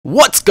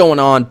What's going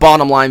on,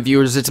 bottom line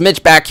viewers? It's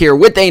Mitch back here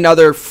with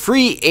another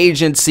free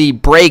agency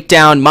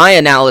breakdown. My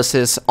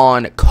analysis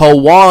on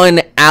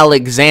Kwon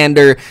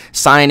Alexander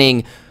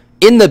signing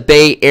in the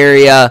Bay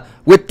Area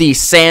with the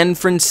San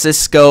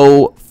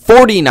Francisco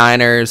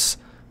 49ers.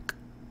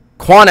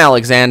 Kwon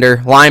Alexander,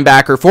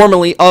 linebacker,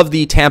 formerly of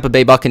the Tampa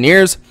Bay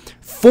Buccaneers.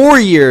 4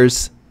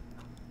 years,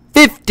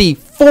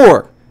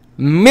 $54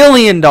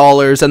 million, and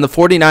the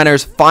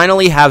 49ers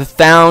finally have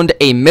found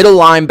a middle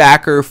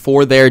linebacker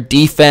for their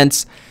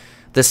defense.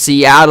 The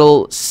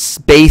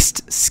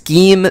Seattle-based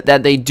scheme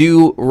that they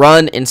do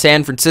run in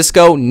San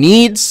Francisco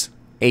needs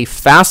a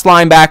fast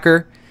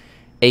linebacker,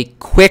 a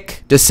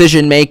quick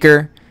decision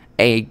maker,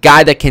 a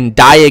guy that can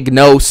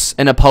diagnose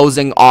an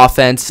opposing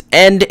offense,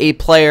 and a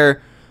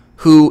player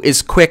who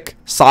is quick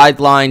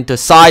sideline to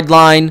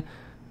sideline.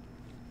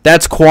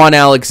 That's Kwon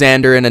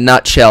Alexander in a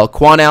nutshell.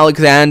 Kwon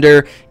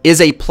Alexander is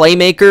a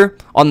playmaker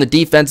on the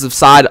defensive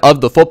side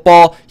of the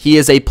football. He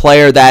is a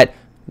player that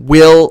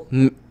will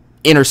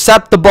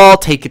intercept the ball,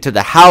 take it to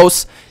the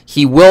house.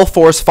 He will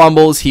force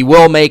fumbles. He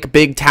will make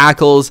big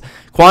tackles.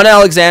 Kwon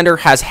Alexander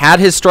has had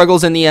his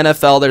struggles in the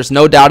NFL. There's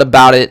no doubt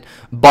about it,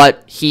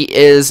 but he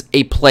is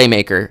a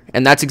playmaker,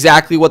 and that's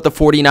exactly what the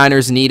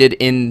 49ers needed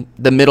in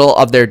the middle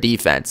of their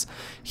defense.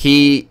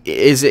 He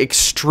is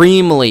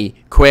extremely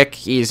quick.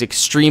 He's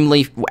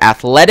extremely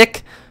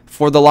athletic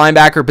for the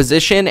linebacker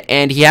position,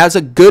 and he has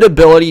a good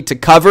ability to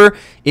cover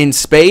in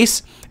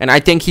space, and I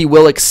think he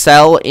will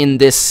excel in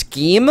this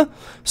scheme.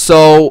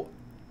 So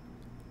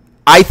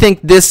I think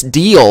this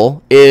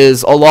deal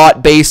is a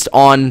lot based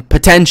on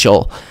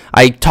potential.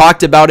 I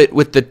talked about it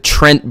with the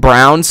Trent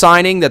Brown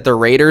signing that the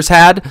Raiders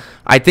had.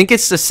 I think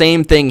it's the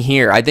same thing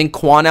here. I think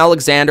Kwon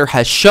Alexander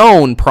has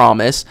shown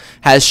promise,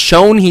 has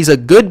shown he's a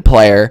good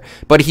player,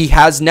 but he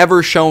has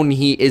never shown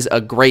he is a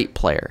great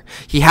player.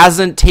 He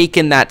hasn't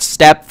taken that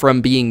step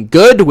from being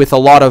good with a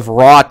lot of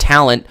raw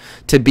talent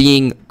to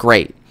being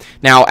great.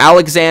 Now,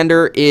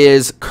 Alexander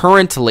is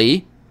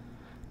currently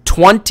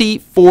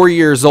 24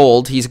 years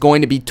old. He's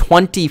going to be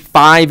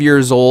 25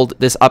 years old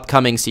this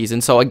upcoming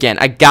season. So again,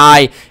 a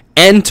guy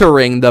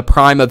entering the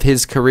prime of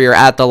his career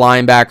at the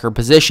linebacker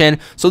position.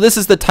 So this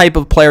is the type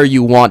of player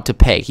you want to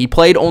pay. He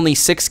played only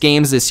 6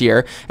 games this year,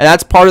 and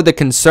that's part of the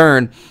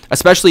concern,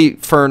 especially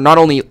for not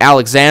only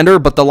Alexander,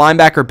 but the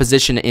linebacker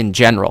position in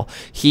general.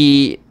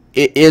 He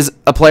is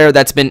a player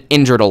that's been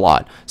injured a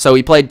lot. So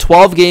he played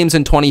 12 games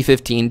in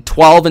 2015,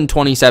 12 in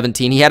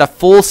 2017. He had a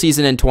full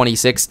season in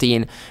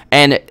 2016,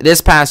 and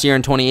this past year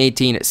in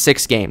 2018,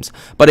 6 games.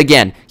 But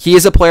again, he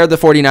is a player the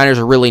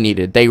 49ers really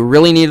needed. They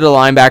really needed a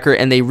linebacker,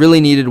 and they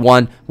really needed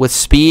one with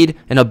speed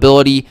and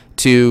ability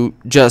to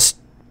just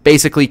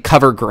basically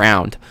cover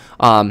ground.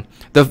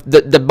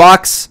 The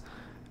Bucks,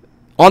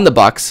 on the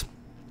Bucks,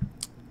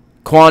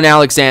 Kwon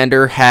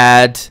Alexander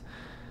had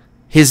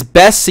his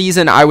best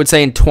season, I would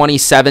say, in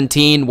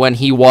 2017 when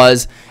he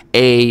was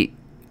a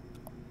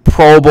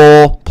Pro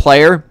Bowl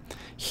player.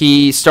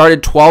 He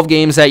started 12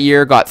 games that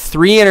year, got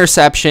 3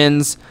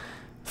 interceptions,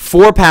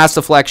 4 pass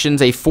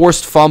deflections, a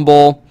forced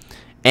fumble,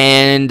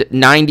 and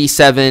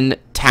 97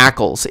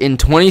 tackles. In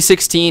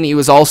 2016, he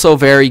was also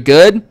very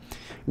good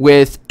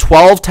with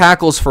 12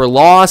 tackles for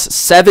loss,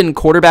 7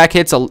 quarterback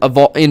hits,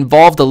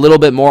 involved a little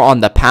bit more on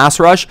the pass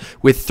rush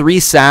with 3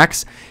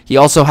 sacks. He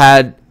also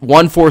had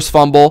 1 forced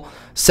fumble,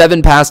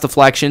 7 pass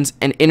deflections,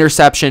 and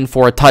interception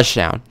for a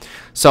touchdown.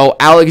 So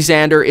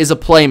Alexander is a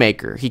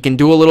playmaker. He can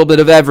do a little bit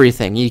of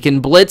everything. He can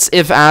blitz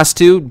if asked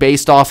to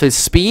based off his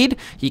speed.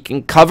 He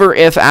can cover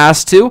if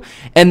asked to.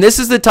 And this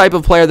is the type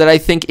of player that I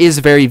think is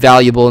very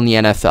valuable in the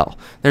NFL.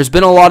 There's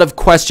been a lot of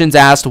questions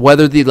asked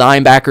whether the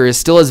linebacker is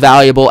still as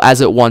valuable as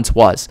it once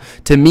was.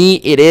 To me,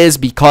 it is,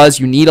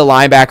 because you need a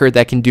linebacker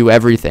that can do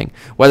everything.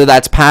 Whether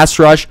that's pass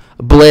rush,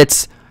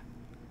 blitz,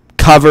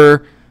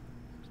 cover,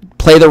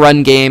 play the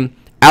run game.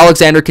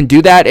 Alexander can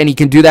do that, and he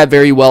can do that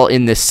very well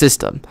in this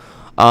system.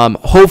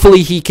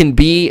 Hopefully he can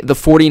be the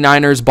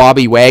 49ers'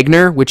 Bobby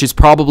Wagner, which is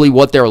probably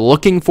what they're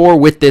looking for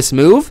with this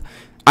move.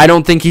 I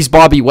don't think he's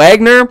Bobby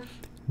Wagner,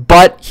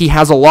 but he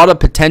has a lot of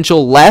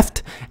potential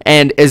left,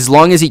 and as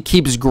long as he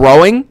keeps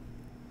growing,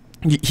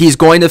 he's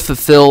going to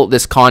fulfill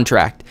this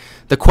contract.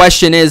 The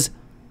question is,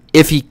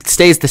 if he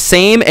stays the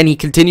same and he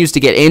continues to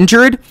get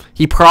injured,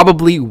 he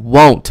probably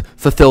won't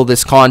fulfill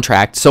this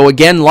contract. So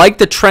again, like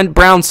the Trent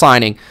Brown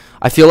signing,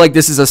 I feel like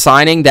this is a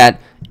signing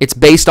that it's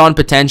based on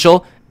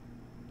potential.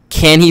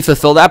 Can he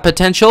fulfill that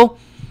potential?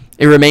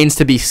 It remains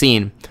to be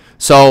seen.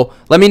 So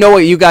let me know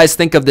what you guys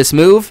think of this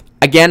move.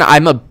 Again,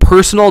 I'm a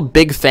personal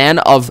big fan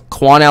of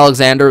Kwon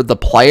Alexander, the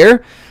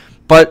player,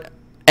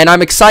 and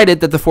I'm excited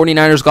that the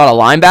 49ers got a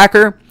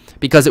linebacker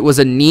because it was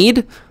a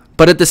need,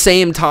 but at the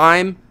same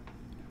time,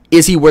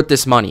 is he worth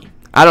this money?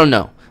 I don't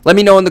know. Let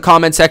me know in the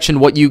comment section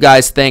what you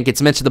guys think.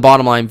 It's Mitch of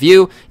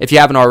TheBottomLineView. If you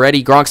haven't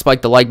already, Gronk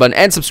spike the like button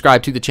and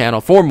subscribe to the channel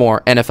for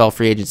more NFL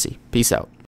free agency. Peace out.